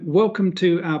Welcome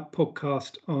to our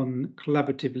podcast on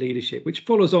collaborative leadership, which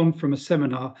follows on from a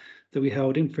seminar that we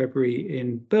held in February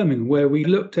in Birmingham, where we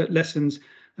looked at lessons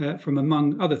from,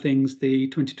 among other things, the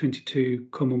 2022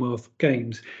 Commonwealth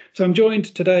Games. So I'm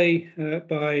joined today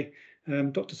by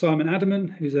Dr. Simon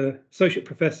Addyman, who's an Associate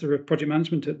Professor of Project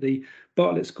Management at the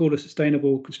Bartlett School of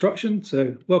Sustainable Construction.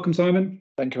 So welcome, Simon.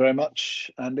 Thank you very much,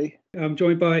 Andy. I'm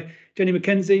joined by Jenni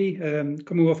MacKenzie,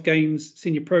 Commonwealth Games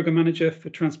Senior Programme Manager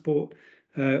for Transport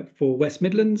for West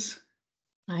Midlands.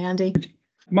 Hi, Andy.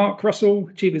 Mark Russell,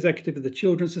 Chief Executive of the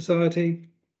Children's Society.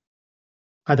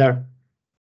 Hi there.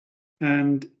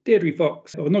 And Deirdre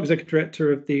Fox, Non-Executive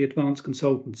Director of the Advance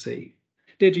Consultancy.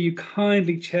 Deirdre, you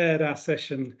kindly chaired our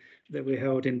session that we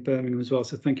held in Birmingham as well,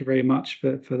 so thank you very much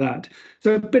for that.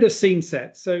 So a bit of scene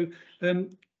set. So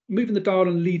moving the dial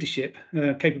on leadership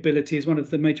capability is one of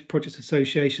the major Projects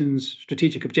Association's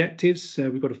strategic objectives.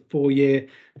 We've got a 4-year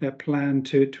plan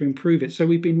to improve it. So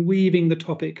we've been weaving the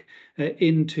topic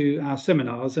into our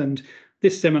seminars, and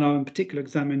this seminar in particular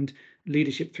examined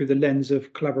leadership through the lens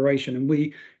of collaboration. And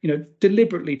we,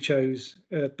 deliberately chose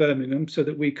Birmingham so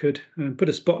that we could put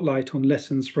a spotlight on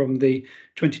lessons from the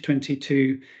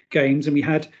 2022 Games. And we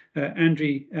had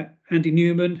Andy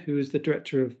Newman, who is the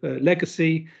Director of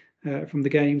Legacy, from the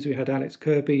Games. We had Alex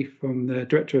Kirby, from the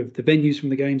Director of the Venues from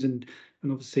the Games, and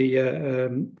obviously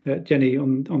Jenni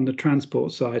on the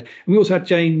transport side. And we also had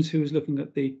James, who was looking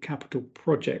at the capital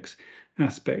projects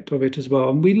aspect of it as well.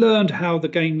 And we learned how the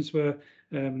Games were,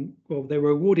 they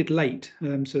were awarded late.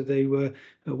 So they were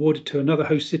awarded to another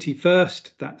host city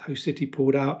first. That host city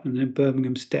pulled out, and then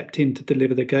Birmingham stepped in to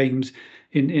deliver the Games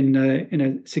in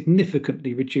a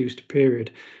significantly reduced period.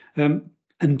 And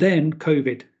then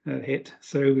COVID hit.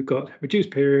 So we've got a reduced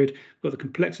period, we've got the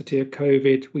complexity of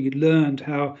COVID. We learned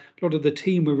how a lot of the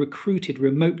team were recruited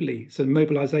remotely. So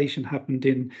mobilisation happened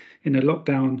in a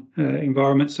lockdown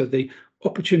environment. So the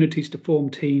opportunities to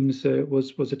form teams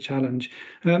was a challenge.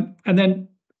 And then,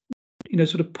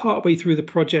 sort of partway through the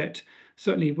project,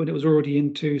 certainly when it was already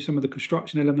into some of the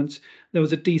construction elements, there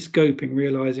was a de-scoping,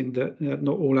 realising that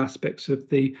not all aspects of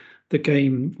the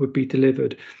game would be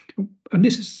delivered. And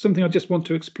this is something I just want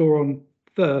to explore on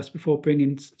first before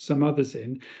bringing some others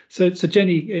in. So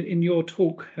Jenni, in your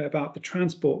talk about the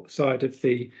transport side of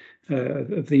the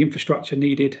infrastructure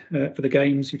needed for the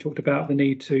Games, you talked about the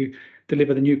need to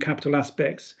deliver the new capital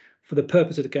aspects for the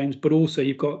purpose of the Games, but also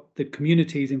you've got the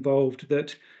communities involved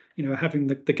that, having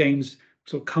the Games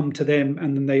sort of come to them,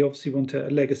 and then they obviously want a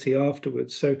legacy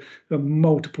afterwards. So a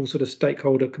multiple sort of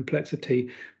stakeholder complexity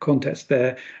context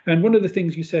there. And one of the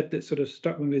things you said that sort of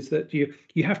struck me is that you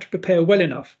have to prepare well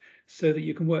enough so that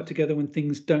you can work together when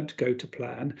things don't go to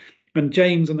plan. And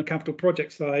James on the capital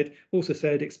project side also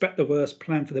said, expect the worst,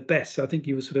 plan for the best. So I think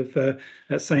you were sort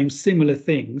of saying similar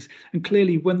things. And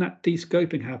clearly when that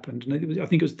de-scoping happened, and I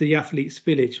think it was the Athletes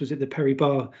Village, was it the Perry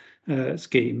Bar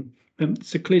scheme?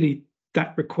 So clearly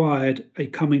that required a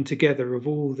coming together of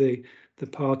all the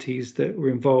parties that were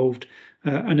involved.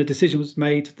 And a decision was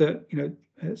made that,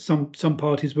 some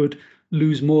parties would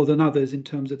lose more than others in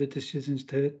terms of the decisions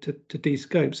to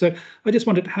de-scope. So I just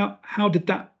wondered how did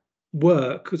that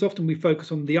work? Because often we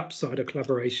focus on the upside of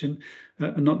collaboration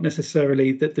and not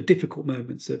necessarily the difficult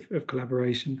moments of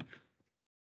collaboration.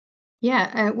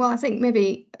 Yeah, well, I think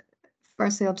maybe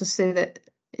firstly I'll just say that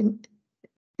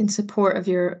in support of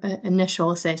your initial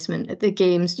assessment at the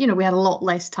Games, we had a lot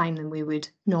less time than we would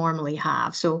normally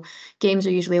have. So Games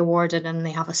are usually awarded and they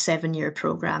have a 7-year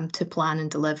programme to plan and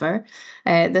deliver.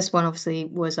 This one obviously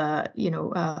was a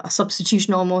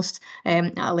substitution almost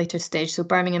at a later stage. So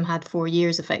Birmingham had 4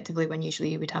 years effectively when usually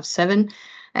you would have 7.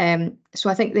 So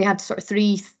I think they had sort of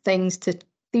three things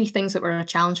that were a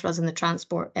challenge for us in the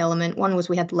transport element. One was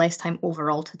we had less time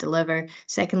overall to deliver.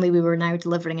 Secondly, we were now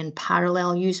delivering in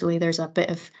parallel. Usually there's a bit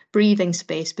of breathing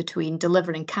space between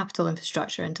delivering capital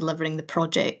infrastructure and delivering the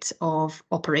project of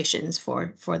operations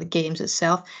for the Games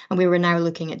itself. And we were now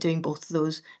looking at doing both of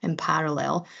those in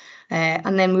parallel.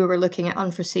 And then we were looking at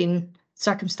unforeseen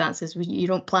circumstances. You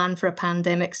don't plan for a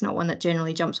pandemic. It's not one that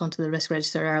generally jumps onto the risk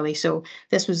register early. So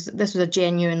this was a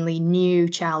genuinely new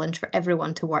challenge for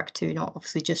everyone to work to, not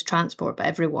obviously just transport, but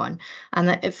everyone. And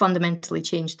that it fundamentally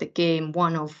changed the game.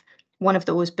 One of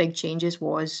those big changes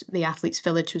was the Athletes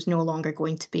Village was no longer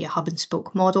going to be a hub and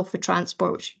spoke model for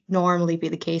transport, which would normally be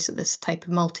the case at this type of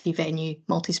multi-venue,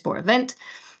 multi-sport event.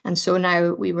 And so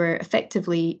now we were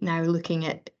effectively now looking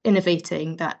at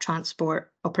innovating that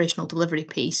transport operational delivery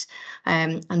piece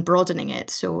and broadening it.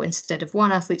 So instead of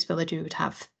one Athletes Village, we would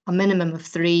have a minimum of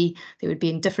 3. They would be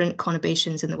in different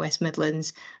conurbations in the West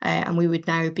Midlands. And we would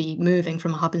now be moving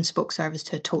from a hub and spoke service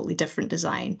to a totally different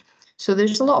design. So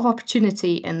there's a lot of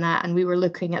opportunity in that, and we were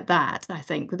looking at that. I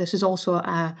think this is also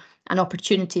an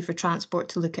opportunity for transport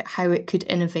to look at how it could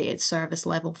innovate its service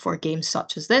level for games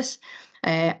such as this.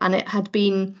 And it had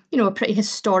been, a pretty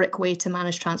historic way to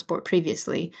manage transport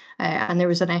previously. And there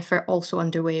was an effort also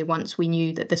underway once we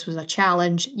knew that this was a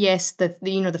challenge. Yes,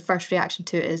 the first reaction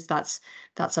to it is that's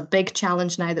a big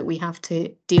challenge now that we have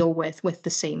to deal with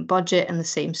the same budget and the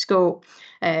same scope.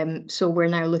 So we're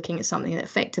now looking at something that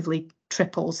effectively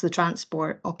triples the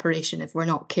transport operation if we're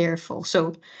not careful.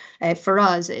 So for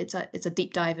us, it's a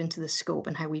deep dive into the scope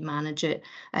and how we manage it,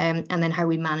 and then how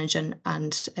we manage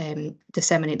and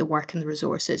disseminate the work and the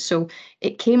resources. So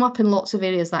it came up in lots of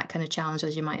areas, that kind of challenge,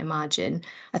 as you might imagine.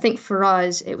 I think for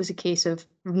us, it was a case of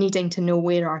needing to know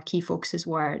where our key focuses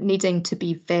were, needing to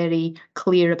be very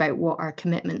clear about what our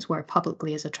commitments were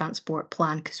publicly as a transport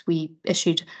plan, because we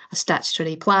issued a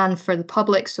statutory plan for the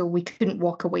public, so we couldn't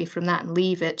walk away from that and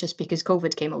leave it just because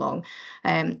COVID came along.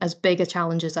 As big a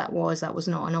challenge as that was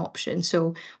not an option.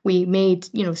 So we made,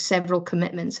 several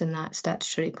commitments in that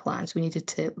statutory plan. So we needed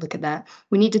to look at that.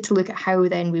 We needed to look at how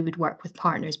then we would work with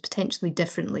partners potentially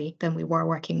differently than we were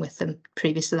working with them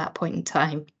previous to that point in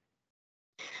time.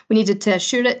 We needed to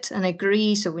assure it and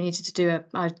agree. So we needed to do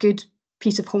a good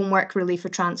piece of homework really for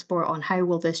transport on how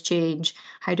will this change?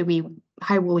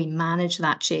 How will we manage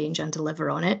that change and deliver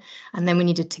on it? And then we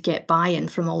needed to get buy-in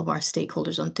from all of our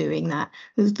stakeholders on doing that.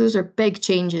 Those are big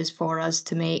changes for us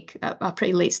to make at a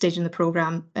pretty late stage in the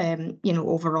programme,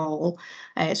 overall.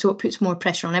 So it puts more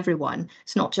pressure on everyone.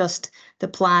 It's not just the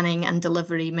planning and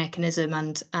delivery mechanism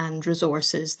and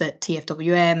resources that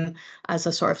TFWM as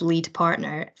a sort of lead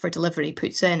partner for delivery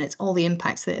puts in. It's all the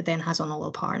impacts that it then has on all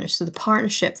the partners. So the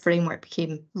partnership framework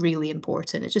became really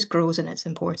important. It just grows in its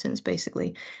importance,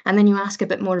 basically. And then you ask a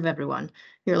bit more of everyone.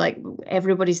 You're like,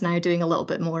 everybody's now doing a little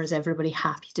bit more. Is everybody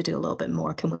happy to do a little bit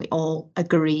more? Can we all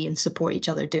agree and support each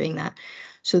other doing that?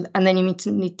 So, and then you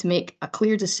need to make a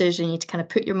clear decision. You need to kind of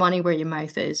put your money where your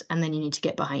mouth is, and then you need to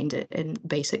get behind it in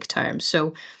basic terms.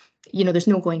 So, there's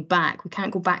no going back. We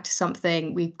can't go back to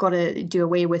something. We've got to do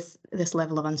away with this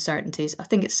level of uncertainties. I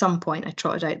think at some point I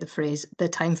trotted out the phrase, the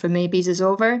time for maybes is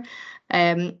over.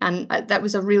 And that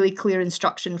was a really clear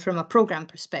instruction from a programme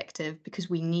perspective, because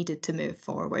we needed to move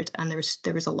forward and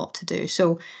there was a lot to do.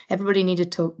 So everybody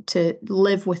needed to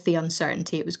live with the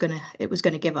uncertainty it was going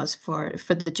to give us for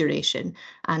the duration,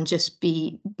 and just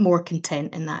be more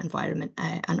content in that environment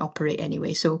and operate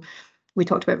anyway. So we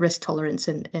talked about risk tolerance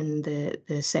in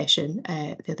the session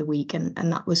the other week, and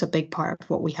that was a big part of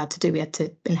what we had to do. We had to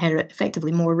inherit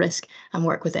effectively more risk and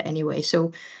work with it anyway.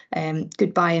 So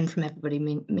good buy-in from everybody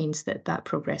means that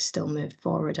progress still moved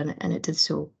forward, and it did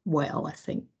so well, I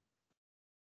think.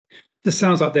 This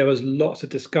sounds like there was lots of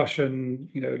discussion,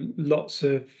 lots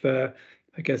of,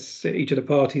 I guess, each of the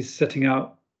parties setting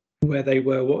out where they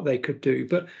were, what they could do.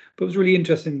 But it was really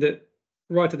interesting that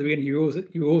right at the beginning,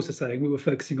 you were also saying we were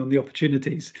focusing on the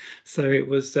opportunities. So it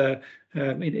was,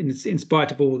 in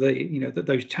spite of all the,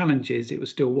 those challenges, it was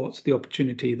still what's the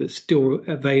opportunity that's still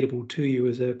available to you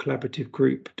as a collaborative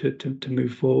group to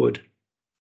move forward.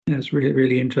 Yeah, it's really,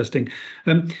 really interesting.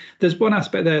 There's one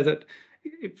aspect there that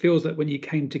it feels that when you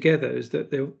came together is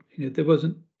that there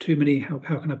wasn't too many, how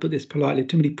can I put this politely,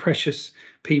 too many precious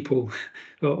people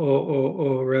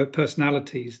or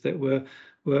personalities that were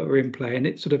in play, and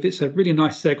it's a really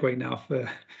nice segue now for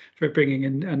bringing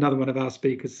in another one of our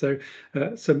speakers. So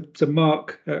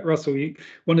Mark Russell,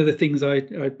 one of the things I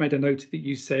made a note that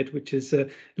you said, which is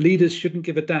leaders shouldn't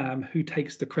give a damn who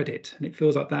takes the credit, and it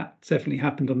feels like that definitely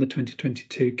happened on the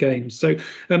 2022 games. So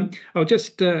I'll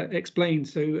just explain.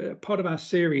 So part of our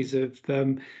series of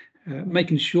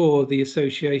making sure the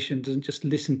association doesn't just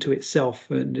listen to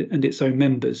itself and its own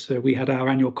members. So we had our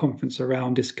annual conference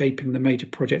around escaping the major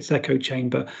projects echo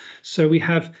chamber. So we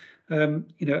have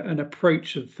an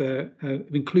approach of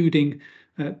including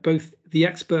both the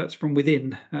experts from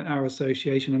within our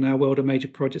association and our world of major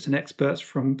projects, and experts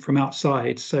from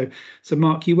outside. So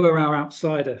Mark, you were our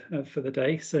outsider for the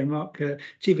day. So Mark,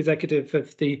 Chief Executive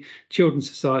of the Children's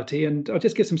Society, and I'll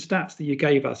just give some stats that you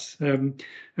gave us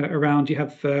around. You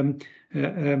have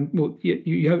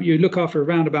you look after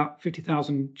around about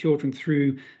 50,000 children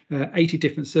through 80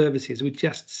 different services with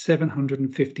just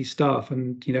 750 staff,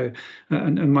 and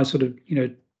and my sort of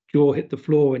jaw hit the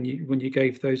floor when you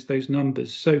gave those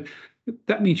numbers. So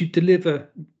that means you deliver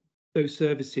those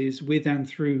services with and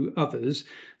through others.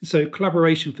 So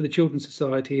collaboration for the Children's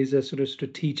Society is a sort of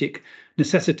strategic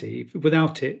necessity.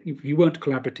 Without it, if you weren't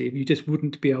collaborative, you just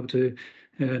wouldn't be able to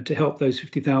to help those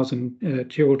 50,000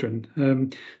 children.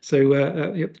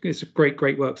 It's a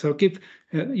great work. So I'll give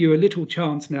you a little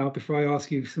chance now before I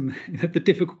ask you some the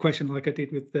difficult question like I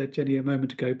did with Jenny a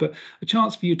moment ago, but a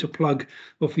chance for you to plug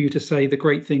or for you to say the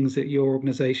great things that your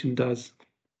organisation does.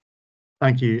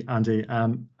 Thank you, Andy.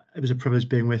 It was a privilege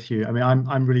being with you. I mean,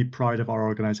 I'm really proud of our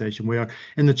organisation. We are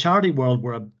in the charity world.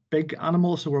 We're a big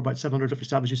animal, so we're about 750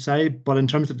 staff, as you say. But in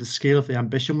terms of the scale of the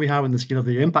ambition we have and the scale of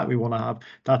the impact we want to have,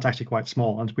 that's actually quite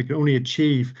small. And we can only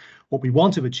achieve what we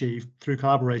want to achieve through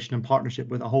collaboration and partnership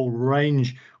with a whole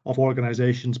range of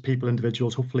organisations, people,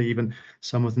 individuals, hopefully even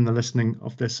some within the listening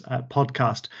of this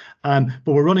podcast. But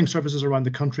we're running services around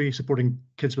the country, supporting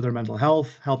kids with their mental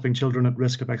health, helping children at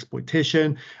risk of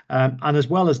exploitation. And as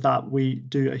well as that, we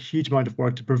do a huge amount of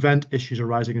work to prevent issues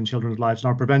arising in children's lives. And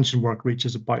our prevention work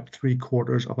reaches about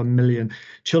 750,000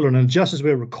 children. And just as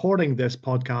we're recording this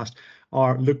podcast,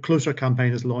 our Look Closer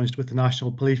campaign is launched with the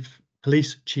National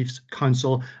Police Chiefs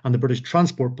Council and the British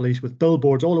Transport Police, with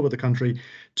billboards all over the country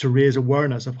to raise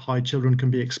awareness of how children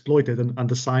can be exploited and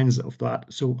the signs of that,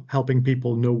 so helping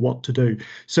people know what to do.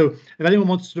 So if anyone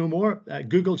wants to know more,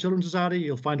 Google Children's Society,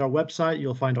 you'll find our website,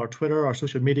 you'll find our Twitter, our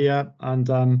social media, and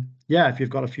if you've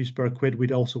got a few spare quid,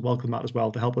 we'd also welcome that as well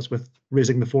to help us with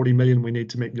raising the 40 million we need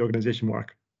to make the organisation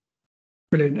work.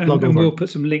 Brilliant. And we'll put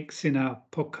some links in our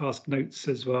podcast notes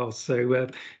as well. So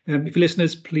if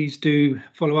listeners, please do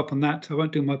follow up on that. I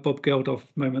won't do my Bob Geldof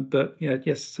moment, but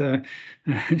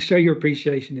show your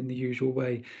appreciation in the usual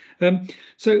way.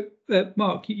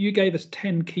 Mark, you gave us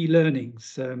 10 key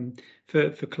learnings for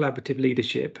collaborative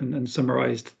leadership and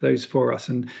summarised those for us.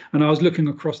 And I was looking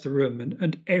across the room,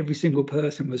 and every single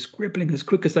person was scribbling as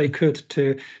quick as they could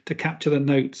to capture the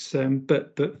notes.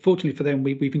 But fortunately for them,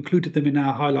 we've included them in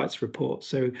our highlights report.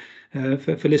 So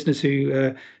for listeners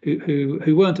who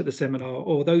weren't at the seminar,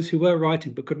 or those who were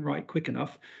writing but couldn't write quick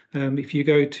enough, if you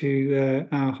go to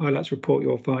our highlights report,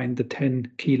 you'll find the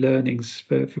 10 key learnings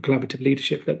for collaborative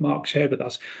leadership that Mark shared with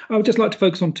us. I would just like to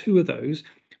focus on two of those.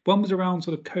 One was around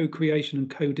sort of co-creation and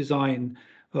co-design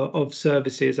of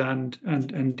services and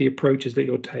the approaches that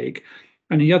you'll take,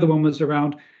 and the other one was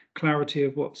around clarity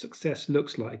of what success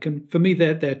looks like. And for me,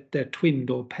 they're twinned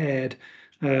or paired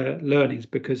learnings,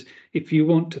 because if you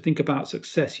want to think about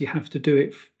success, you have to do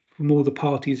it from all the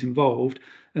parties involved,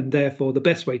 and therefore the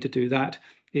best way to do that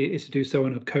is to do so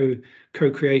on a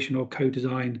co-creation or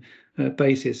co-design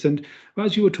basis. And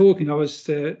as you were talking, I was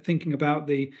thinking about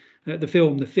the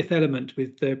film The Fifth Element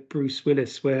with Bruce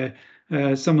Willis, where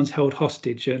someone's held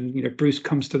hostage, and Bruce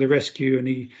comes to the rescue, and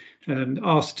he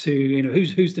asks to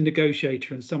who's the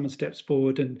negotiator, and someone steps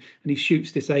forward and he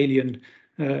shoots this alien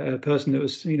person that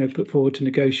was put forward to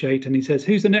negotiate, and he says,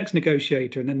 who's the next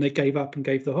negotiator? And then they gave up and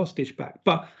gave the hostage back.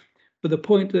 But the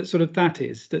point that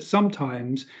is that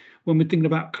sometimes when we're thinking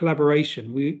about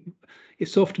collaboration, it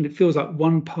feels like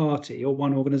one party or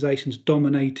one organisation's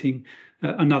dominating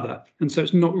another, and so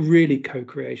it's not really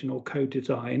co-creation or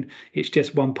co-design. It's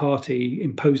just one party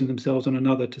imposing themselves on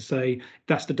another to say,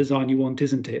 that's the design you want,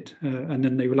 isn't it? And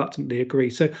then they reluctantly agree.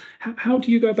 So how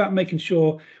do you go about making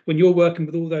sure, when you're working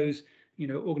with all those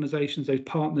organisations, those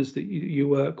partners that you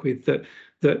work with, that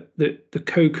the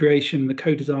co-creation, the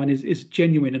co-design is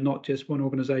genuine and not just one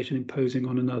organisation imposing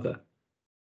on another?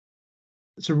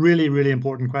 It's a really, really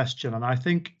important question. And I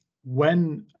think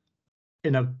when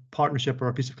in a partnership or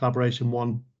a piece of collaboration,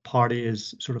 one party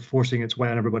is sort of forcing its way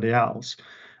on everybody else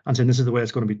and saying this is the way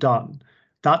it's going to be done,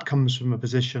 that comes from a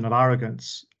position of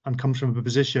arrogance and comes from a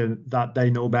position that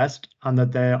they know best and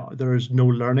that there is no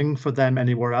learning for them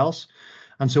anywhere else.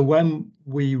 And so when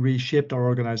we reshaped our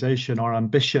organisation, our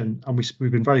ambition, and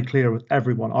we've been very clear with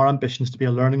everyone, our ambition is to be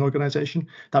a learning organisation.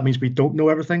 That means we don't know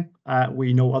everything.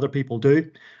 We know other people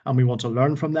do, and we want to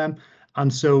learn from them.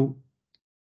 And so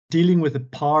dealing with the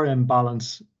power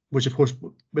imbalance, which of course,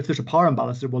 if there's a power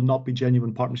imbalance, there will not be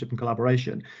genuine partnership and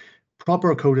collaboration.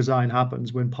 Proper co-design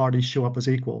happens when parties show up as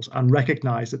equals and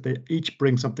recognise that they each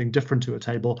bring something different to a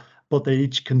table, but they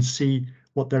each can see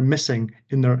what they're missing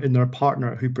in their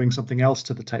partner who brings something else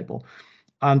to the table.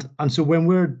 And so when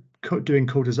we're doing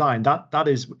co-design, that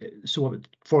is, so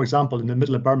for example, in the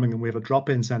middle of Birmingham, we have a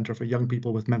drop-in centre for young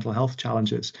people with mental health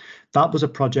challenges. That was a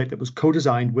project that was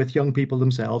co-designed with young people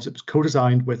themselves. It was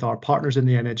co-designed with our partners in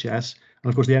the NHS. And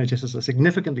of course, the NHS is a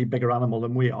significantly bigger animal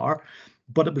than we are,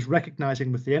 but it was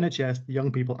recognising with the NHS, the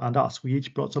young people and us, we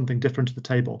each brought something different to the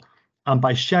table. And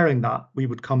by sharing that, we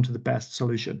would come to the best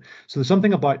solution. So there's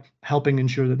something about helping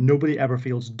ensure that nobody ever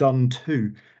feels done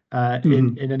to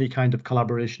in any kind of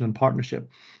collaboration and partnership.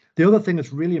 The other thing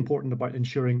that's really important about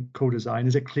ensuring co-design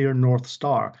is a clear North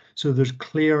Star. So there's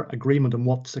clear agreement on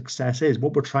what success is,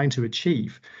 what we're trying to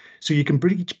achieve. So you can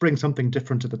each bring something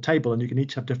different to the table and you can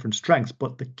each have different strengths.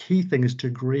 But the key thing is to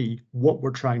agree what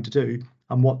we're trying to do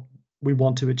and what we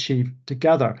want to achieve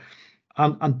together.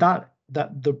 And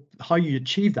how you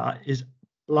achieve that is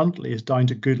bluntly is down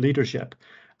to good leadership.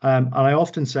 And I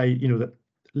often say, that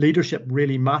leadership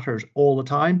really matters all the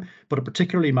time, but it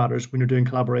particularly matters when you're doing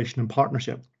collaboration and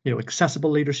partnership.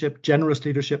 Accessible leadership, generous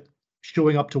leadership,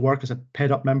 showing up to work as a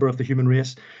paid up member of the human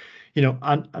race.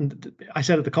 And I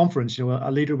said at the conference,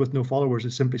 a leader with no followers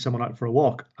is simply someone out for a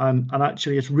walk. And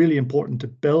actually, it's really important to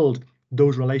build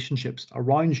those relationships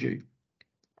around you,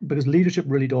 because leadership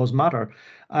really does matter.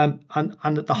 And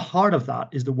at the heart of that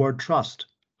is the word trust.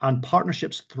 And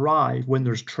partnerships thrive when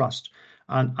there's trust.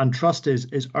 And trust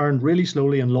is earned really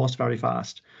slowly and lost very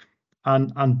fast.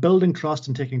 And building trust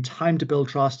and taking time to build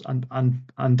trust, and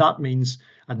that means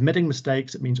admitting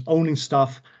mistakes. It means owning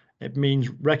stuff. It means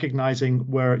recognizing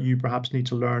where you perhaps need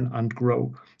to learn and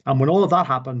grow. And when all of that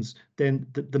happens, then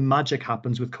the magic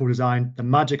happens with co-design. The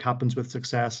magic happens with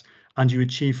success, and you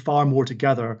achieve far more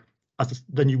together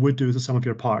than you would do with the sum of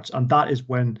your parts. And that is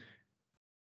when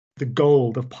the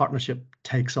gold of partnership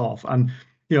takes off. And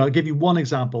I'll give you one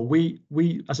example. We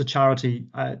as a charity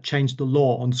changed the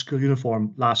law on school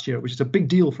uniform last year, which is a big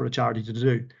deal for a charity to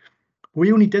do.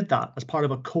 We only did that as part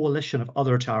of a coalition of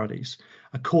other charities,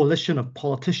 a coalition of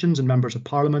politicians and members of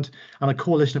parliament, and a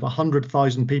coalition of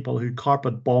 100,000 people who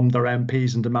carpet bombed their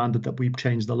MPs and demanded that we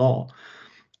change the law.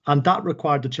 And that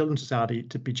required the Children's Society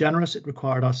to be generous. It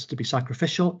required us to be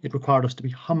sacrificial. It required us to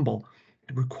be humble.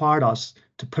 It required us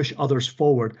to push others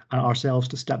forward and ourselves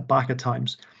to step back at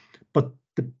times. But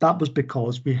that was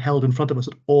because we held in front of us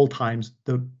at all times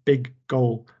the big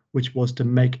goal, which was to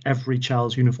make every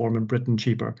child's uniform in Britain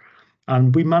cheaper.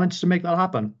 And we managed to make that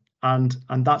happen. And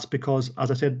that's because, as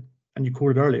I said, and you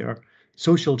quoted earlier,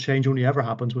 social change only ever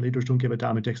happens when leaders don't give a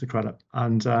damn who takes the credit.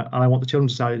 And I want the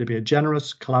Children's Society to be a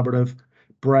generous, collaborative,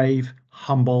 brave,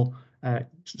 humble,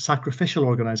 sacrificial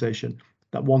organisation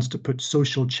that wants to put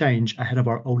social change ahead of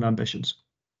our own ambitions.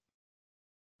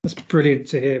 That's brilliant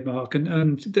to hear, Mark.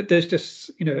 And there's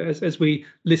just, as we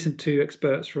listen to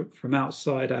experts from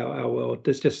outside our world,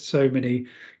 there's just so many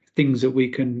things that we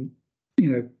can,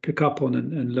 pick up on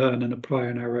and learn and apply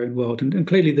in our own world. And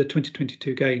clearly the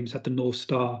 2022 Games had the North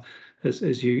Star,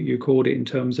 as you called it, in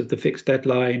terms of the fixed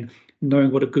deadline,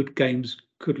 knowing what a good Games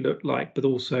could look like, but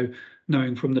also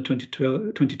knowing from the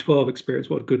 2012 experience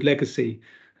what a good legacy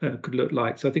could look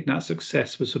like. So I think that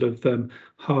success was sort of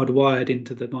hardwired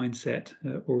into the mindset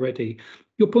already.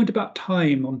 Your point about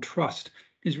time on trust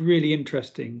is really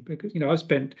interesting, because I've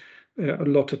spent a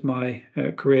lot of my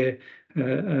career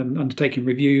undertaking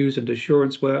reviews and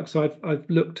assurance work. So I've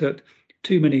looked at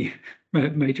too many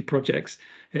major projects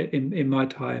in my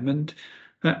time, and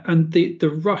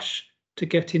the rush to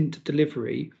get into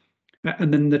delivery,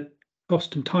 and then the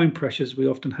cost and time pressures we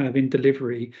often have in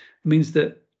delivery, means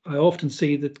that I often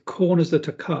see that corners that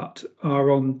are cut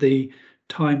are on the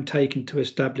time taken to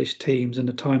establish teams and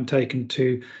the time taken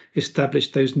to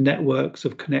establish those networks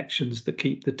of connections that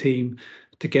keep the team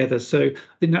together. So I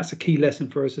think that's a key lesson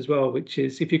for us as well, which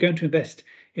is if you're going to invest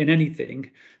in anything,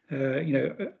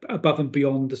 above and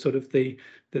beyond the sort of the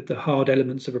hard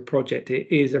elements of a project, it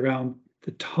is around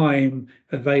the time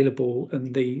available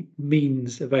and the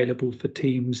means available for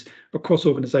teams across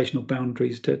organisational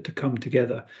boundaries to come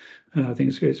together. I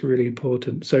think it's really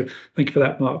important. So thank you for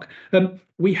that, Mark.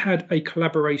 We had a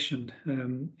collaboration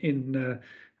in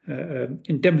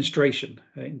demonstration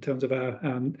in terms of our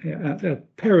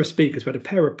pair of speakers. We had a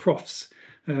pair of profs.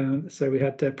 So we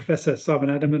had Professor Simon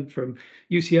Addyman from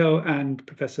UCL and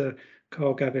Professor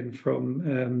Carl Gavin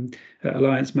from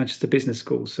Alliance Manchester Business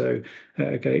School. So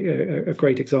a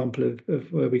great example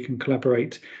of where we can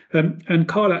collaborate. And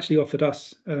Carl actually offered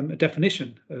us a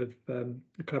definition of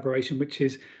collaboration, which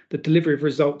is the delivery of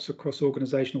results across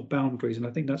organisational boundaries. And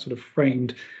I think that sort of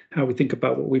framed how we think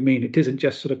about what we mean. It isn't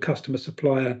just sort of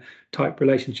customer-supplier type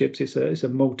relationships. It's a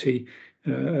multi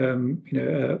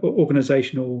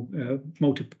organisational,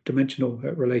 multi-dimensional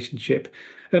relationship.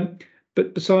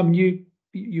 But Simon,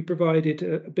 you provided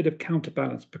a bit of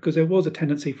counterbalance, because there was a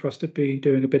tendency for us to be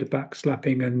doing a bit of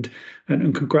backslapping and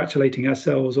congratulating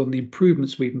ourselves on the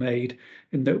improvements we've made,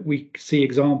 in that we see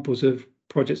examples of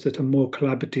projects that are more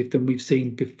collaborative than we've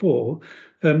seen before.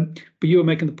 But you were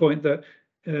making the point that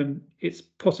it's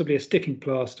possibly a sticking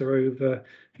plaster over,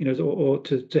 or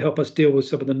to help us deal with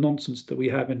some of the nonsense that we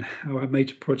have in how our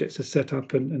major projects are set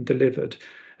up and delivered.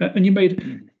 And you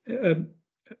made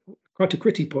quite a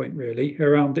gritty point, really,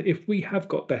 around that if we have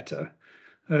got better,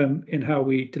 in how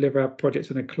we deliver our projects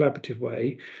in a collaborative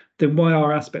way, then why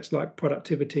are aspects like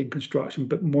productivity and construction,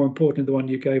 but more importantly, the one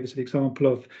you gave us an example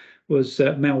of was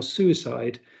male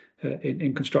suicide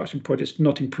in construction projects,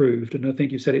 not improved? And I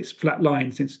think you said it's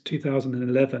flatlined since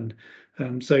 2011.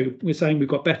 So we're saying we've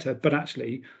got better, but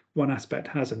actually one aspect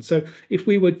hasn't. So if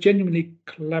we were genuinely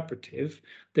collaborative,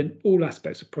 then all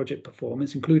aspects of project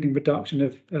performance, including reduction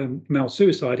of male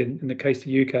suicide in the case that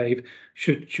you gave,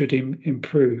 should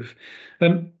improve.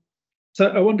 So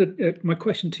I wondered, my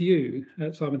question to you,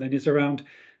 Simon, then is around,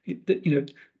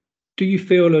 do you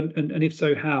feel, and if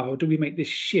so, how do we make this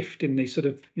shift in the sort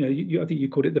of, I think you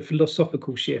called it the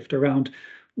philosophical shift around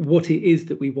what it is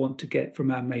that we want to get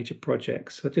from our major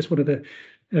projects? I just wanted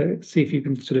to see if you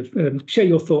can sort of share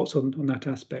your thoughts on that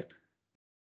aspect.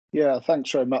 Yeah,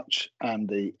 thanks very much,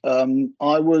 Andy.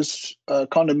 I was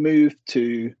kind of moved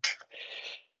to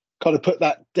kind of put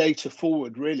that data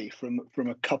forward really from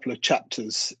a couple of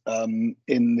chapters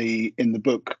in the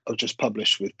book I've just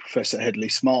published with Professor Hedley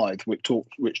Smythe, which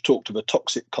talked of a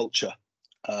toxic culture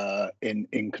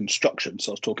in construction.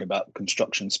 So I was talking about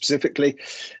construction specifically,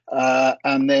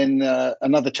 and then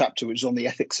another chapter which is on the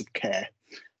ethics of care.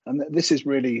 And this is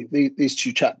really, these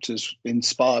two chapters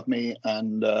inspired me,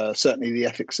 and certainly the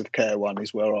ethics of care one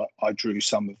is where I drew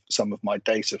some of my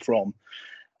data from.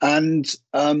 And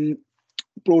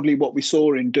broadly what we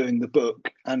saw in doing the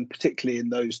book, and particularly in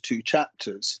those two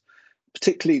chapters,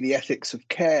 particularly the ethics of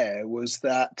care, was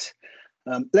that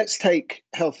let's take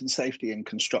health and safety in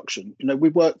construction. We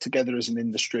work together as an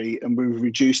industry, and we've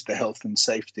reduced the health and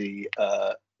safety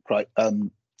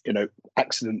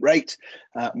accident rate,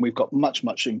 and we've got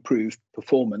much improved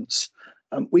performance.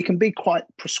 We can be quite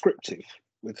prescriptive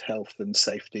with health and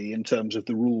safety in terms of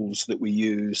the rules that we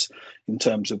use, in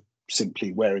terms of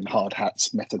simply wearing hard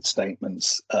hats, method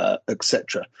statements,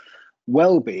 etc.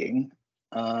 Well-being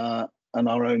and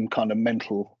our own kind of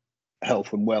mental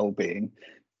health and well-being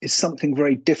is something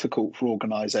very difficult for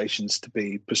organisations to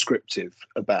be prescriptive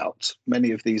about.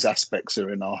 Many of these aspects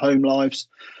are in our home lives,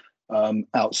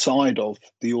 outside of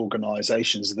the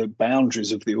organisations, the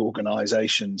boundaries of the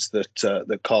organisations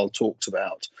that Carl talked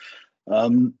about.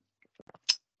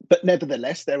 But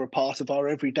nevertheless, they're a part of our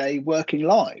everyday working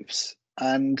lives.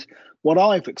 And what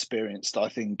I've experienced, I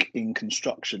think, in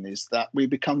construction is that we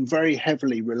become very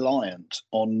heavily reliant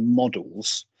on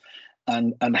models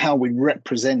and how we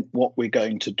represent what we're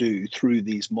going to do through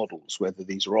these models, whether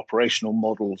these are operational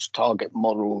models, target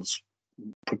models,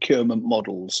 procurement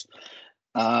models.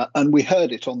 And we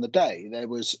heard it on the day. There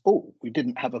was, we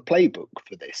didn't have a playbook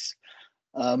for this.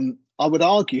 I would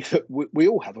argue that we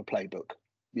all have a playbook.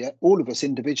 Yeah, all of us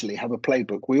individually have a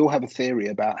playbook. We all have a theory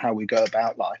about how we go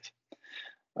about life.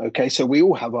 Okay, so we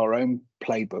all have our own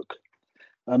playbook.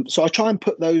 So I try and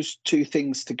put those two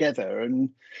things together, and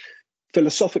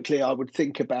philosophically, I would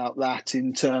think about that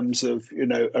in terms of,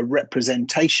 a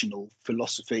representational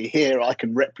philosophy. Here, I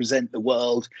can represent the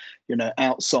world,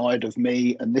 outside of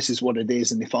me, and this is what it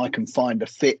is. And if I can find a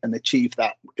fit and achieve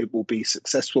that, it will be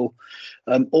successful.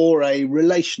 Or a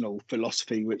relational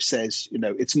philosophy, which says,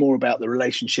 it's more about the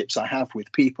relationships I have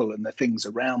with people and the things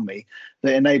around me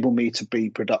that enable me to be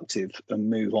productive and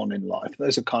move on in life.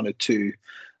 Those are kind of two,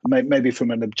 maybe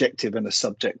from an objective and a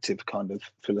subjective kind of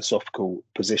philosophical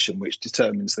position, which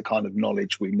determines the kind of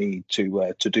knowledge we need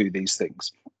to do these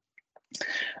things.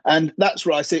 And that's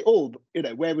where I say,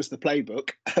 where was the playbook?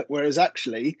 Whereas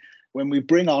actually, when we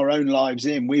bring our own lives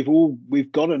in,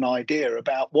 we've got an idea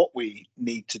about what we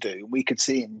need to do. We could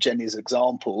see in Jenni's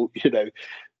example, there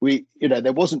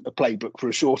wasn't a playbook for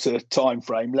a shorter time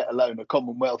frame, let alone a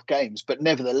Commonwealth Games. But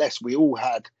nevertheless, we all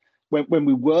had, when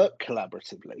we work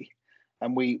collaboratively,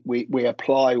 and we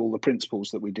apply all the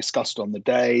principles that we discussed on the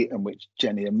day, and which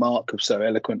Jenni and Mark have so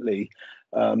eloquently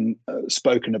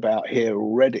spoken about here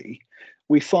already,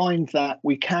 we find that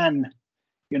we can,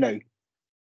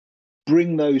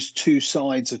 bring those two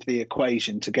sides of the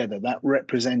equation together, that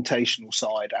representational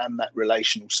side and that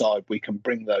relational side. We can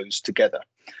bring those together.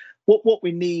 What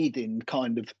we need in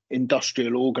kind of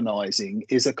industrial organising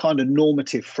is a kind of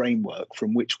normative framework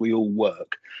from which we all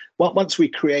work. Once we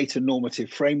create a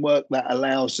normative framework, that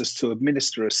allows us to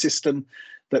administer a system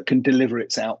that can deliver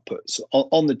its outputs.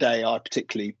 On the day, I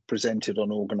particularly presented on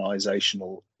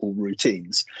organisational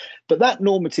routines. But that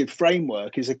normative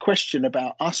framework is a question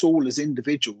about us all as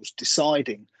individuals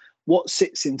deciding what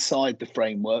sits inside the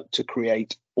framework to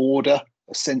create order,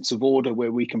 a sense of order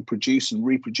where we can produce and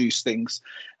reproduce things,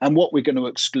 and what we're going to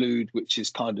exclude, which is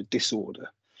kind of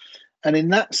disorder. And in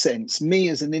that sense, me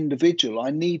as an individual,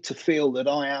 I need to feel that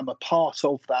I am a part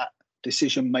of that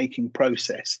decision-making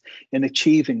process in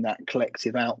achieving that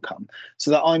collective outcome,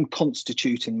 so that I'm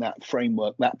constituting that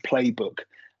framework, that playbook,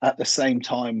 at the same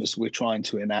time as we're trying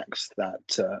to enact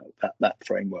that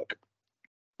framework.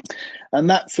 And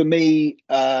that, for me,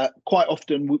 quite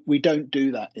often we don't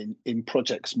do that in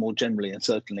projects more generally, and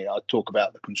certainly I talk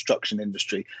about the construction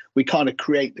industry. We kind of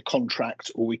create the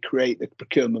contract, or we create the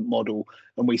procurement model,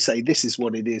 and we say this is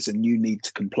what it is and you need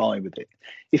to comply with it.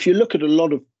 If you look at a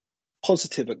lot of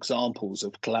positive examples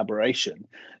of collaboration,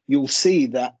 you'll see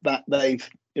that they've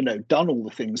done all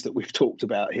the things that we've talked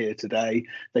about here today.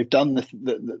 They've done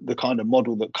the kind of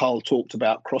model that Carl talked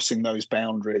about, crossing those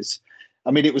boundaries. I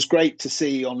mean, it was great to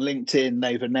see on LinkedIn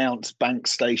they've announced Bank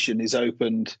Station is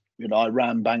opened. I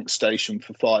ran Bank Station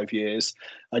for 5 years.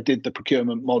 I did the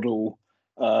procurement model,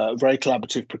 very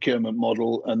collaborative procurement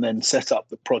model, and then set up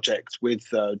the project with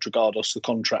Dragados, the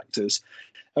contractors.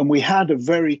 And we had a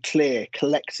very clear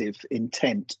collective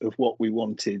intent of what we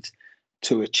wanted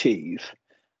to achieve.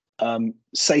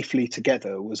 Safely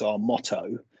together was our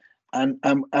motto.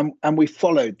 And we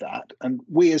followed that. And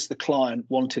we as the client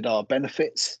wanted our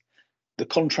benefits. The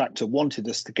contractor wanted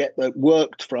us to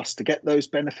worked for us to get those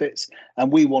benefits.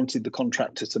 And we wanted the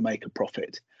contractor to make a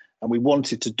profit. And we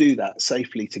wanted to do that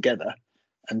safely together.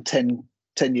 And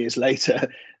 10 years later,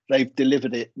 they've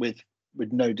delivered it with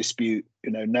no dispute,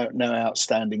 no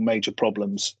outstanding major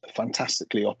problems, a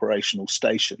fantastically operational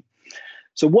station.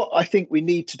 So what I think we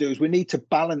need to do is we need to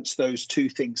balance those two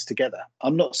things together.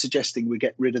 I'm not suggesting we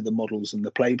get rid of the models and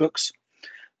the playbooks,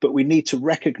 but we need to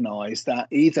recognise that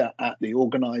either at the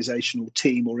organisational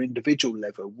team or individual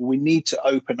level, we need to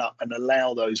open up and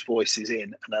allow those voices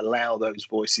in and allow those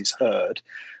voices heard,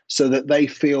 so that they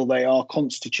feel they are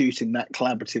constituting that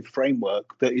collaborative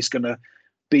framework that is going to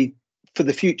be for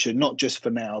the future, not just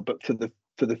for now, but for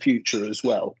the future as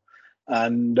well.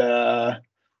 And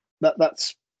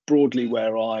that's broadly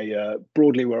where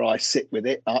I sit with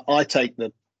it. I take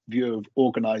the view of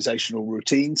organisational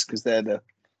routines, because they're the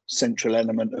central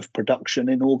element of production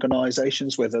in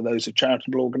organisations, whether those are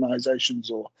charitable organisations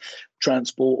or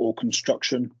transport or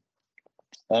construction.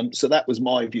 So that was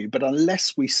my view. But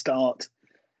unless we start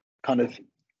kind of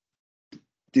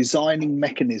designing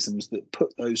mechanisms that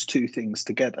put those two things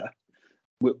together,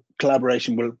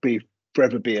 collaboration will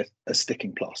forever be a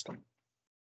sticking plaster.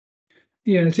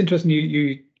 Yeah, it's interesting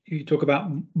you talk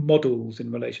about models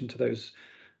in relation to those,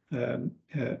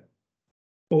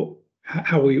 or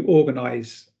how we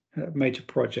organise major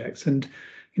projects. And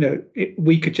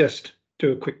we could just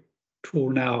do a quick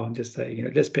tool now and just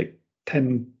say, let's pick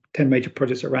 10 major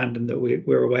projects at random that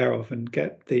we're aware of and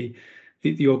get the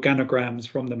organograms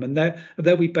from them, and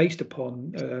they'll be based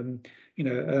upon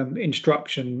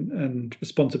instruction and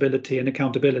responsibility and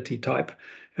accountability type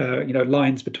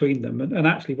lines between them. And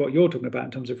actually what you're talking about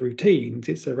in terms of routines,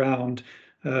 it's around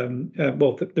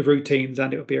the routines,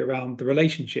 and it'll be around the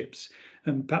relationships.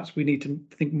 And perhaps we need to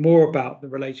think more about the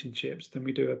relationships than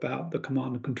we do about the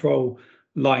command and control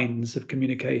lines of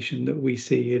communication that we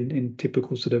see in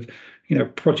typical sort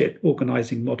of project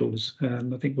organizing models.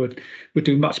 I think we'd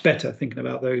do much better thinking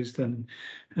about those than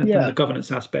the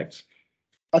governance aspects.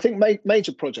 I think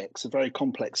major projects are very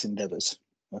complex endeavours.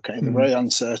 Okay, they're very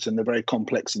uncertain, they're very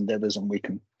complex endeavours, and we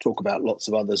can talk about lots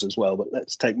of others as well. But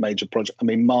let's take major projects. I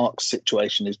mean, Mark's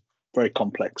situation is very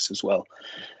complex as well.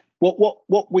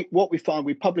 What we find,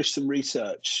 we published some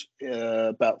research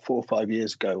about 4 or 5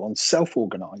 years ago on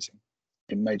self-organising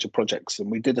in major projects,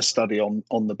 and we did a study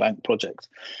on the bank project.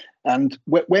 And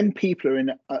when people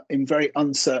are in very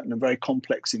uncertain and very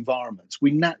complex environments,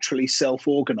 we naturally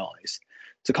self-organise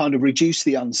to kind of reduce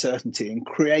the uncertainty and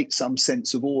create some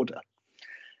sense of order.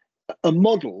 A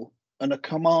model and a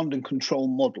command and control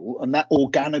model, and that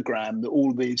organogram that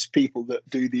all these people that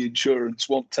do the insurance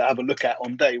want to have a look at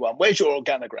on day one. Where's your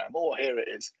organogram? Oh, here it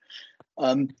is.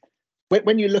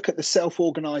 When you look at the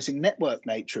self-organizing network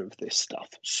nature of this stuff,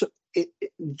 so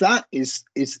that is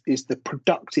the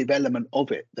productive element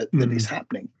of it that is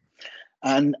happening.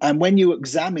 And when you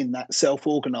examine that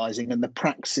self-organizing and the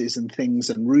practices and things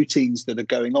and routines that are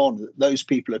going on, that those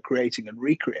people are creating and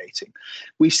recreating,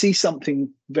 we see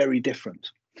something very different.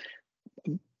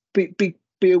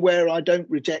 Be aware, I don't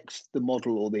reject the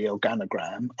model or the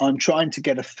organogram. I'm trying to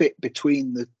get a fit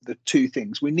between the two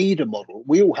things. We need a model.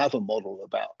 We all have a model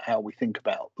about how we think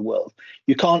about the world.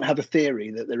 You can't have a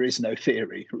theory that there is no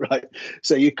theory, right?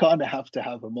 So you kind of have to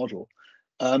have a model.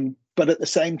 But at the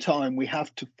same time, we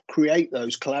have to create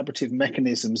those collaborative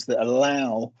mechanisms that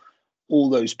allow all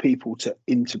those people to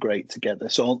integrate together.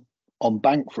 So on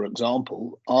bank, for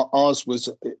example, ours was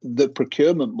the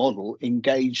procurement model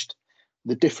engaged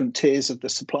the different tiers of the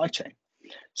supply chain.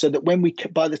 so that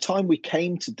by the time we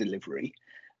came to delivery,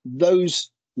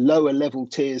 those lower level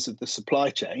tiers of the supply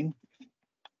chain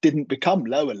didn't become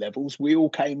lower levels. We all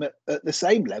came at the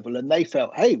same level, and they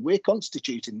felt, hey, we're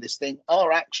constituting this thing.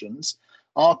 Our actions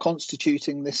are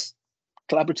constituting this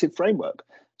collaborative framework.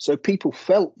 So people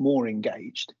felt more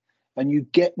engaged, and you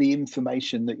get the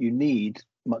information that you need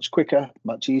much quicker,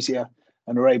 much easier,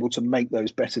 and are able to make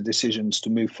those better decisions to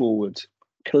move forward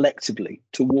collectively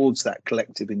towards that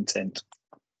collective intent.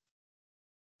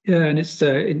 Yeah, and it's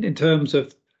in terms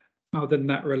of how then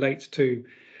that relates to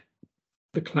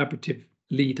the collaborative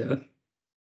leader.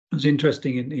 It was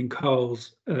interesting in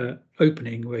Carl's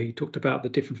opening, where he talked about the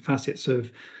different facets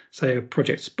of, say, a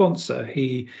project sponsor.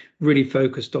 He really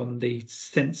focused on the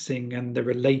sensing and the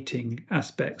relating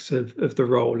aspects of the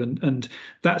role, and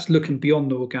that's looking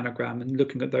beyond the organogram and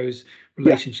looking at those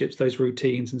relationships, those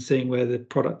routines, and seeing where the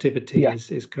productivity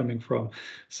is coming from.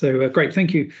 So great,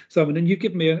 thank you, Simon. And you've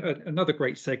given me another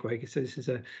great segue. So this is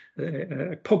a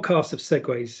podcast of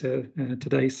segues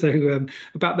today. So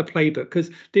about the playbook,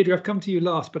 because Deirdre, I've come to you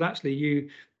last, but actually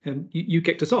you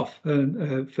kicked us off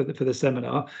for the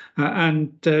seminar,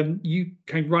 and you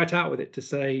came right out with it to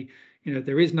say,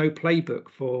 there is no playbook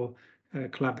for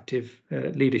collaborative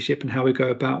leadership and how we go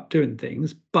about doing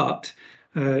things. But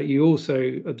you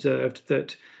also observed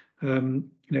that,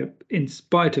 in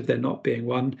spite of there not being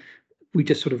one, we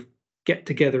just sort of get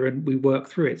together and we work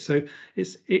through it. So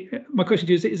my question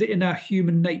to you is it in our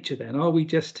human nature then? Are we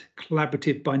just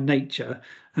collaborative by nature?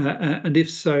 And if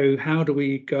so, how do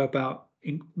we go about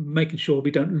making sure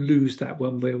we don't lose that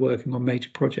when we're working on major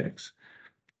projects?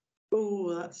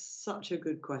 Oh, that's such a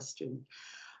good question.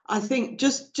 I think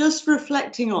just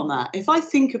reflecting on that, if I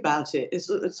think about it, it's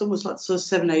almost like sort of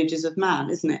 7 ages of man,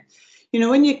 isn't it?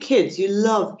 When you're kids, you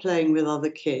love playing with other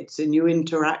kids and you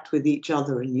interact with each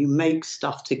other and you make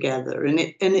stuff together, and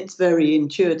it's very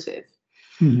intuitive.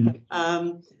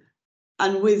 Mm-hmm.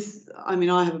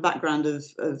 I have a background of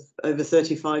over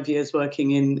 35 years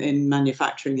working in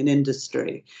manufacturing and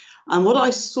industry. And what I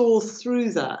saw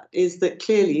through that is that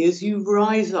clearly, as you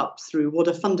rise up through what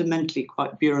are fundamentally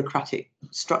quite bureaucratic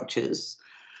structures,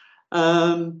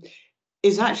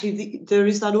 is actually there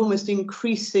is that almost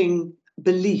increasing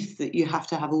belief that you have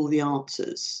to have all the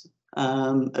answers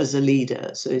as a leader.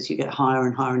 So as you get higher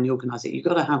and higher in the organisation, you've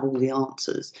got to have all the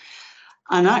answers.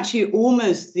 And actually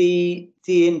almost the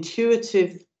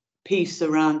intuitive piece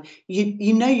around,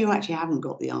 you actually haven't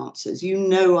got the answers.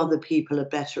 Other people are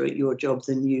better at your job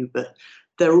than you, but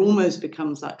there almost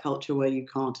becomes that culture where you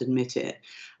can't admit it.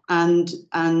 And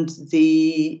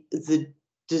the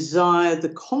desire, the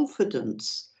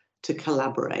confidence to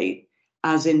collaborate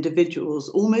as individuals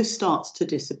almost starts to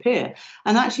disappear.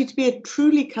 And actually, to be a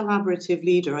truly collaborative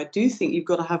leader, I do think you've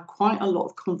got to have quite a lot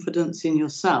of confidence in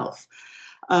yourself.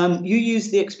 You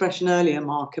used the expression earlier,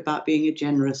 Mark, about being a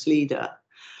generous leader.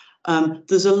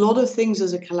 There's a lot of things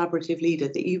as a collaborative leader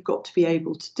that you've got to be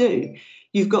able to do.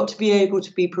 You've got to be able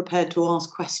to be prepared to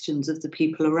ask questions of the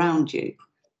people around you.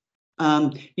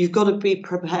 You've got to be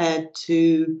prepared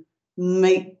to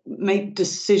make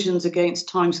decisions against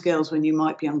timescales when you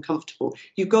might be uncomfortable.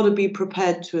 You've got to be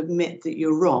prepared to admit that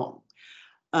you're wrong.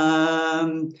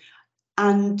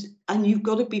 And you've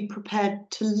got to be prepared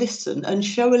to listen and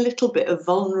show a little bit of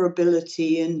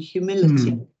vulnerability and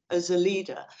humility as a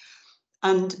leader.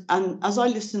 And as I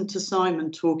listened to Simon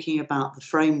talking about the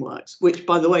frameworks, which,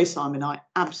 by the way, Simon, I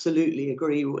absolutely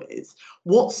agree with,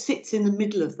 what sits in the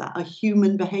middle of that are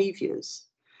human behaviours.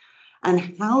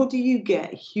 And how do you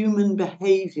get human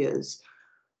behaviours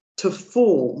to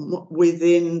form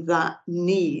within that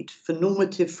need for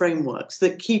normative frameworks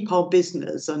that keep our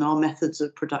business and our methods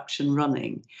of production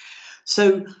running?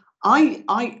 So if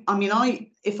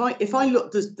I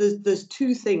look, there's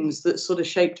two things that sort of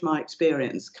shaped my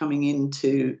experience coming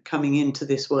into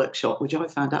this workshop, which I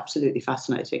found absolutely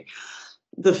fascinating.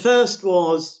 The first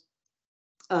was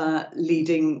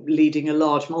leading a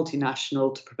large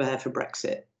multinational to prepare for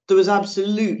Brexit. There was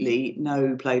absolutely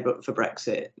no playbook for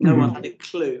Brexit. No one had a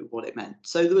clue what it meant.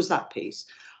 So there was that piece.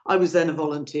 I was then a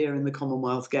volunteer in the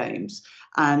Commonwealth Games.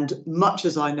 And much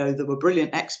as I know there were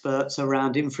brilliant experts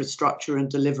around infrastructure and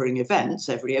delivering events,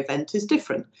 every event is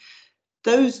different.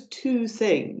 Those two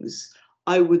things,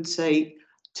 I would say,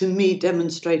 to me,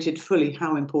 demonstrated fully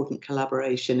how important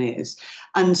collaboration is.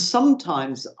 And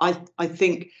sometimes I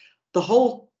think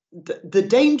the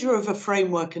danger of a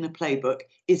framework and a playbook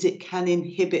is it can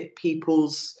inhibit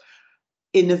people's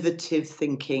innovative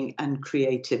thinking and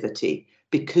creativity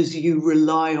because you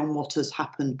rely on what has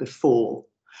happened before.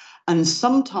 And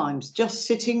sometimes just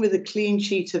sitting with a clean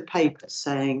sheet of paper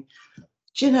saying,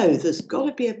 do you know, there's got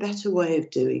to be a better way of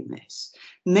doing this.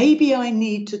 Maybe I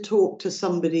need to talk to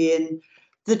somebody in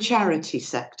the charity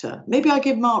sector. Maybe I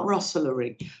give Mark Russell a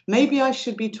ring. Maybe I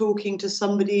should be talking to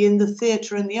somebody in the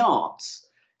theatre and the arts,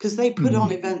 because they put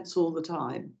on events all the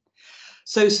time.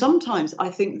 So sometimes I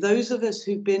think those of us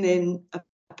who've been in a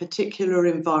particular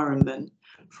environment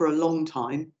for a long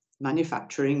time,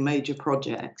 manufacturing major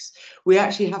projects, we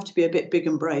actually have to be a bit big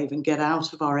and brave and get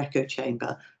out of our echo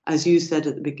chamber, as you said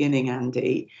at the beginning,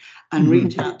 Andy, and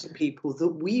reach out to people that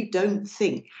we don't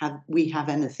think we have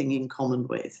anything in common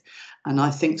with. And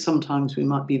I think sometimes we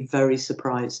might be very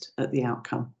surprised at the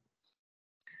outcome.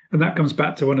 And that comes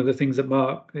back to one of the things that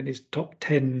Mark in his top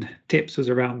 10 tips was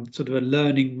around sort of a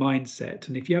learning mindset.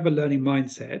 And if you have a learning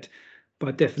mindset,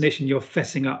 by definition, you're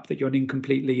fessing up that you're an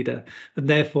incomplete leader. And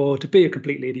therefore, to be a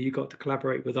complete leader, you've got to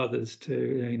collaborate with others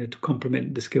to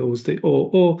complement the skills that,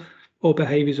 or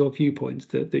behaviours or viewpoints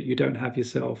that you don't have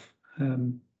yourself.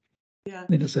 Yeah,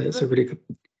 it's a really good.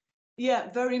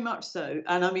 Yeah, very much so.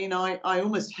 And I mean, I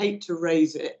almost hate to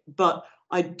raise it, but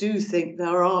I do think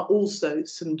there are also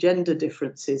some gender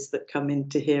differences that come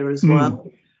into here as well,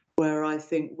 where I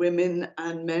think women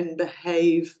and men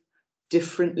behave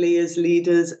differently as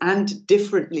leaders and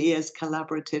differently as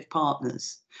collaborative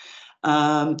partners.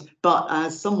 But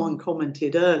as someone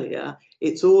commented earlier,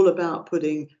 it's all about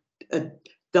putting a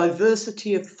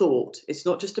diversity of thought. It's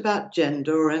not just about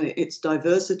gender or anything, it's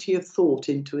diversity of thought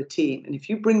into a team. And if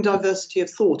you bring diversity of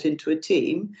thought into a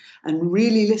team and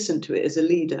really listen to it as a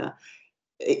leader,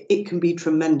 it can be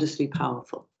tremendously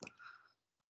powerful.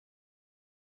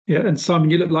 Yeah, and Simon,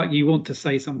 you look like you want to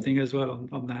say something as well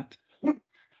on that.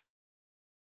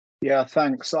 Yeah,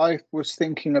 thanks. I was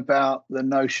thinking about the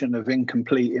notion of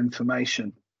incomplete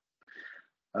information.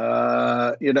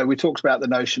 We talked about the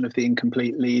notion of the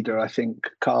incomplete leader. I think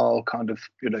Carl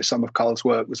some of Carl's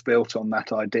work was built on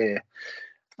that idea.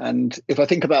 And if I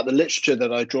think about the literature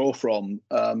that I draw from,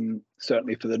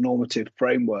 certainly for the normative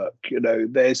framework,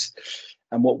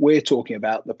 and what we're talking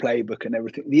about, the playbook and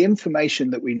everything, the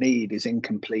information that we need is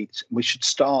incomplete. We should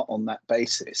start on that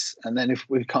basis. And then if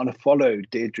we kind of follow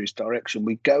Deirdre's direction,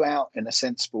 we go out in a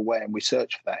sensible way and we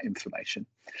search for that information.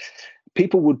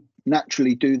 People would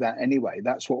naturally do that anyway.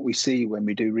 That's what we see when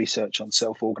we do research on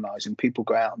self-organizing. People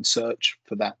go out and search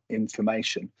for that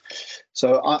information.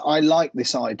 So I like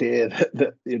this idea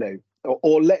that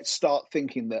or let's start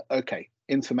thinking that, okay,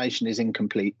 information is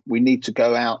incomplete. We need to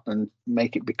go out and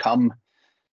make it become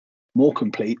more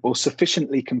complete or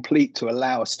sufficiently complete to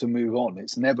allow us to move on.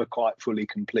 It's never quite fully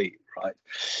complete, right?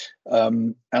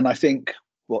 And I think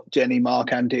what Jenni,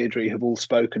 Mark and Deirdre have all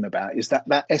spoken about is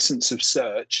that essence of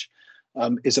search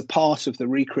is a part of the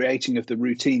recreating of the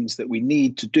routines that we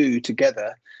need to do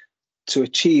together to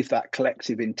achieve that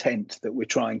collective intent that we're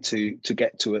trying to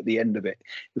get to at the end of it.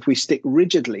 If we stick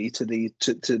rigidly to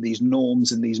these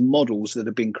norms and these models that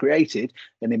have been created,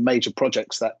 and in major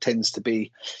projects that tends to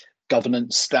be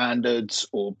governance standards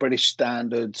or British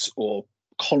standards or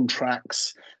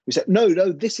contracts, we say, no,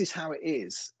 this is how it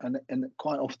is. And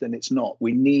quite often it's not.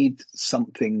 We need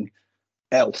something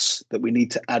else that we need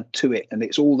to add to it. And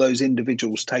it's all those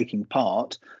individuals taking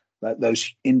part, those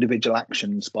individual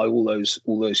actions by all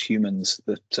those humans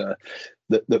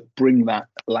that bring that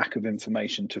lack of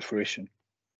information to fruition.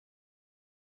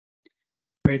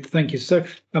 Great, thank you. So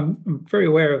I'm very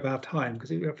aware of our time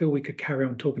because I feel we could carry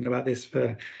on talking about this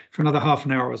for another half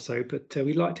an hour or so, but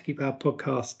we like to keep our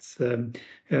podcasts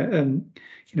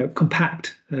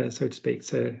compact, so to speak.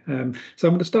 So I'm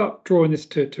going to start drawing this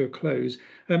to a close.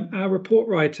 Our report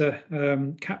writer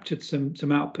captured some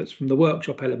outputs from the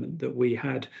workshop element that we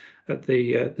had at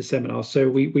the seminar. So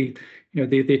we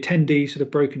the attendees sort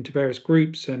of broke into various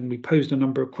groups and we posed a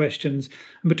number of questions,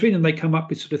 and between them they come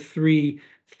up with sort of 3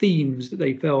 themes that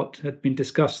they felt had been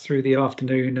discussed through the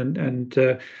afternoon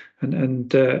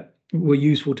and were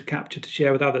useful to capture to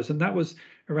share with others. And that was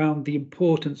around the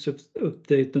importance of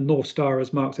the North Star,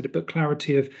 as Mark said, but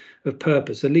clarity of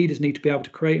purpose. So leaders need to be able to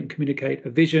create and communicate a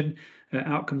vision,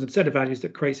 outcomes and set of values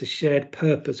that creates a shared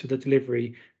purpose for the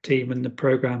delivery team and the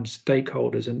programme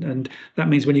stakeholders. And that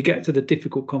means when you get to the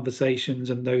difficult conversations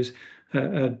and those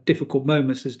difficult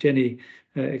moments, as Jenni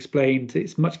explained,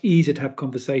 it's much easier to have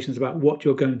conversations about what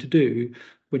you're going to do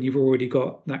when you've already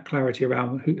got that clarity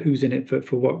around who's in it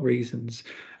for what reasons.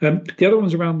 The other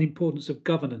one's around the importance of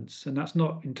governance, and that's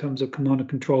not in terms of command and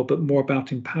control, but more about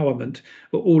empowerment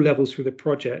at all levels through the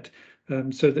project.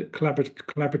 So that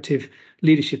collaborative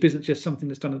leadership isn't just something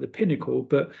that's done at the pinnacle,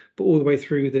 but all the way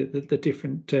through the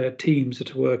different teams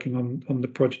that are working on the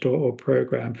project or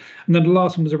program. And then the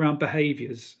last one was around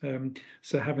behaviours.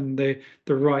 So having the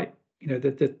right,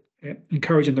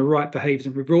 encouraging the right behaviours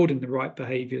and rewarding the right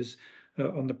behaviours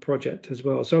on the project as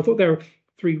well. So I thought there are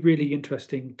three really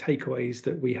interesting takeaways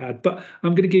that we had, but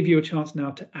I'm going to give you a chance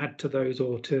now to add to those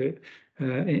or to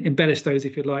embellish those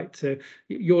if you'd like to.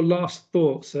 Your last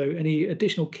thoughts, so any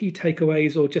additional key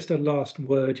takeaways or just a last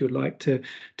word you'd like to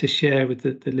share with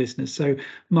the listeners. So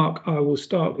Mark, I will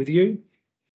start with you.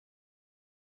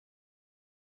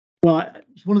 Well,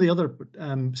 one of the other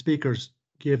speakers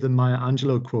gave them Maya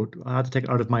Angelou quote. I had to take it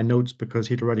out of my notes because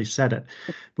he'd already said it,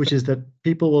 which is that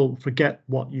people will forget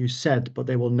what you said, but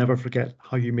they will never forget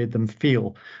how you made them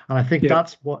feel. And I think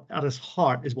that's what, at its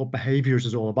heart, is what behaviors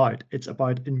is all about. It's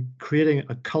about creating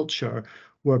a culture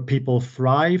where people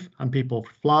thrive and people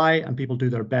fly and people do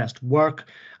their best work.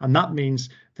 And that means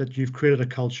that you've created a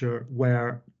culture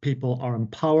where people are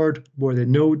empowered, where they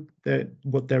know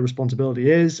what their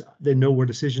responsibility is, they know where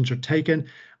decisions are taken,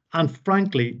 and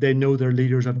frankly, they know their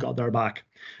leaders have got their back.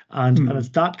 And it's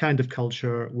that kind of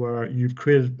culture where you've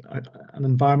created an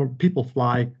environment, people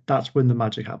fly, that's when the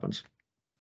magic happens.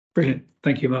 Brilliant.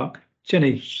 Thank you, Mark.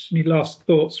 Jenny, any last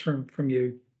thoughts from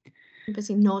you? I'm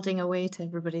busy nodding away to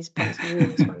everybody's points of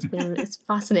view. It's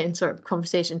fascinating sort of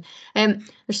conversation. There's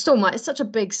so much. It's such a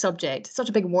big subject, such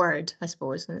a big word, I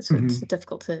suppose, and it's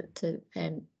difficult to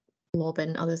lob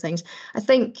in other things. I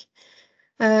think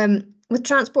with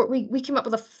transport, we came up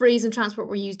with a phrase in transport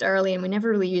we used early and we never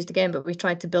really used again, but we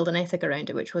tried to build an ethic around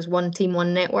it, which was one team,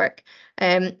 one network.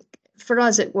 For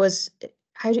us, it was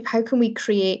how can we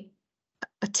create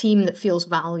a team that feels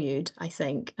valued, I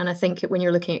think. And I think when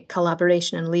you're looking at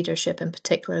collaboration and leadership in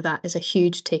particular, that is a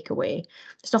huge takeaway.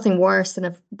 There's nothing worse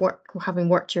than having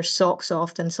worked your socks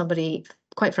off than somebody,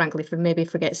 quite frankly, maybe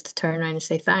forgets to turn around and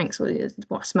say thanks. What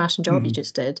a smashing job you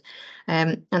just did.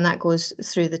 And that goes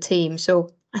through the team.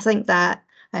 So I think that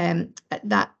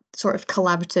that sort of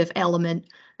collaborative element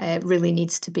really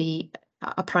needs to be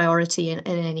a priority in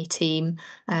any team.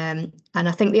 And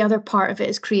I think the other part of it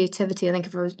is creativity. I think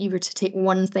if you were to take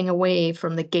one thing away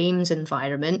from the games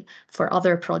environment for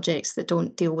other projects that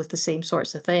don't deal with the same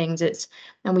sorts of things,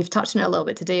 and we've touched on it a little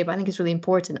bit today, but I think it's really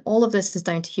important. All of this is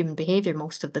down to human behavior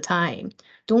most of the time.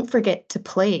 Don't forget to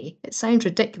play. It sounds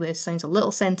ridiculous, sounds a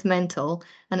little sentimental,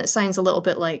 and it sounds a little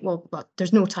bit like, well,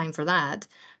 there's no time for that.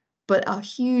 But a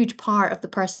huge part of the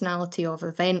personality of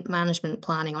event management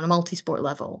planning on a multi-sport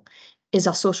level is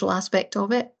a social aspect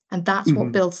of it. And that's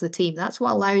what builds the team. That's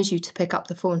what allows you to pick up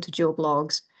the phone to Joe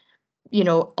Blogs,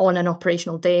 on an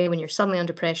operational day when you're suddenly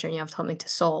under pressure and you have something to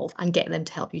solve, and get them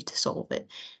to help you to solve it.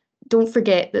 Don't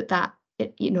forget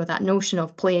that notion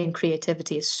of play and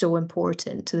creativity is so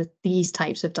important to these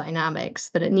types of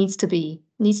dynamics that it needs to be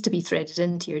threaded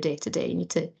into your day to day. You need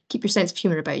to keep your sense of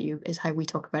humor about you, is how we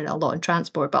talk about it a lot in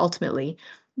transport, but ultimately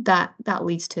that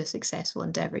leads to a successful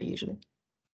endeavour usually.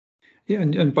 Yeah,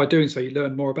 and by doing so, you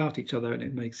learn more about each other, and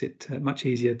it makes it much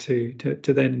easier to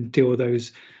then deal with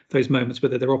those moments,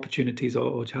 whether they're opportunities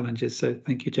or challenges. So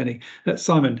thank you, Jenny.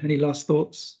 Simon, any last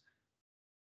thoughts?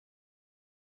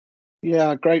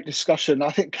 Yeah, great discussion.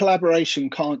 I think collaboration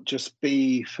can't just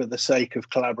be for the sake of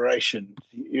collaboration.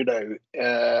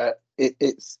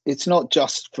 It's not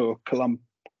just for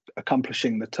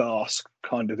accomplishing the task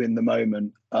kind of in the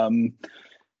moment.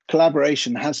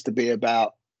 Collaboration has to be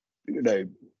about,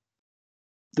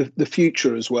 the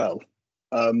future as well,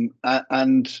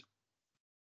 and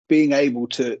being able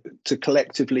to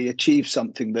collectively achieve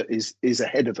something that is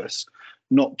ahead of us,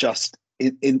 not just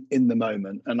in the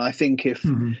moment. And I think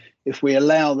if we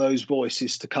allow those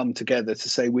voices to come together to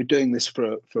say we're doing this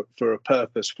for a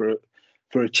purpose,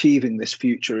 for achieving this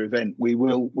future event, we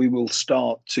will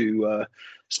start to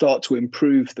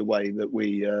improve the way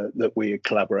that we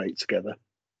collaborate together.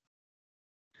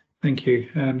 Thank you.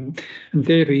 And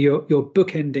Deirdre, you're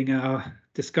bookending our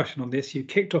discussion on this. You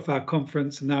kicked off our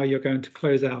conference and now you're going to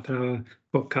close out our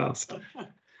podcast.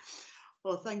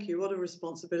 Well, thank you. What a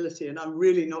responsibility. And I'm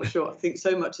really not sure. I think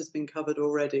so much has been covered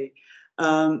already.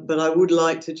 But I would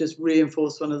like to just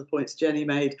reinforce one of the points Jenny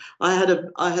made. I had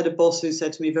a boss who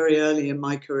said to me very early in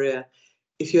my career,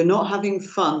 if you're not having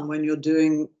fun when you're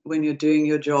doing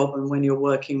your job and when you're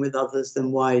working with others,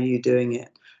 then why are you doing it?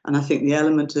 And I think the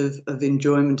element of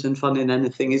enjoyment and fun in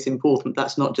anything is important.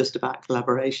 That's not just about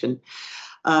collaboration.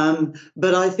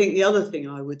 But I think the other thing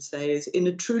I would say is, in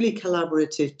a truly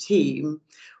collaborative team,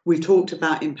 we've talked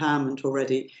about empowerment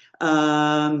already.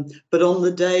 But on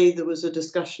the day there was a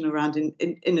discussion around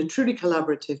in a truly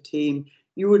collaborative team,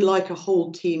 you would like a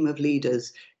whole team of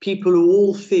leaders, people who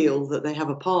all feel that they have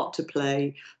a part to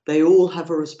play, they all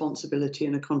have a responsibility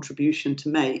and a contribution to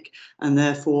make, and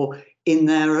therefore in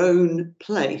their own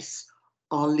place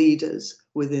are leaders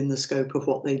within the scope of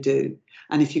what they do.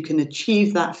 And if you can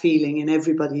achieve that feeling in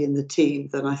everybody in the team,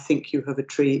 then I think you have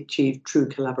achieved true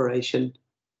collaboration.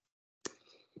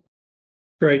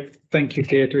 Great, thank you,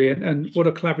 Deirdre, and what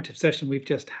a collaborative session we've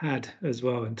just had as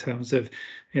well, in terms of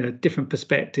different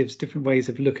perspectives, different ways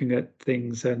of looking at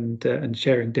things, and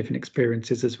sharing different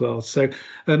experiences as well. So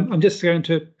I'm just going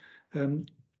to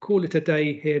call it a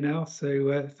day here now.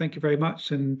 So thank you very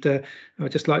much, and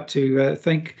I'd just like to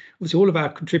thank obviously all of our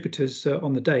contributors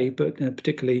on the day, but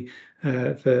particularly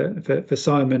for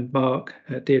Simon, Mark,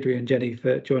 Deirdre and Jenny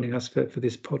for joining us for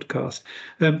this podcast.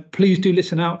 Please do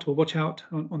listen out or watch out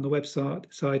on the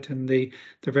website and the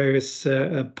various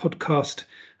podcast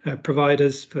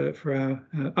providers for our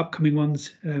upcoming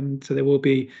ones. So there will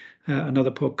be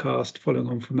another podcast following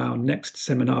on from our next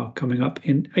seminar coming up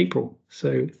in April.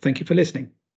 So thank you for listening.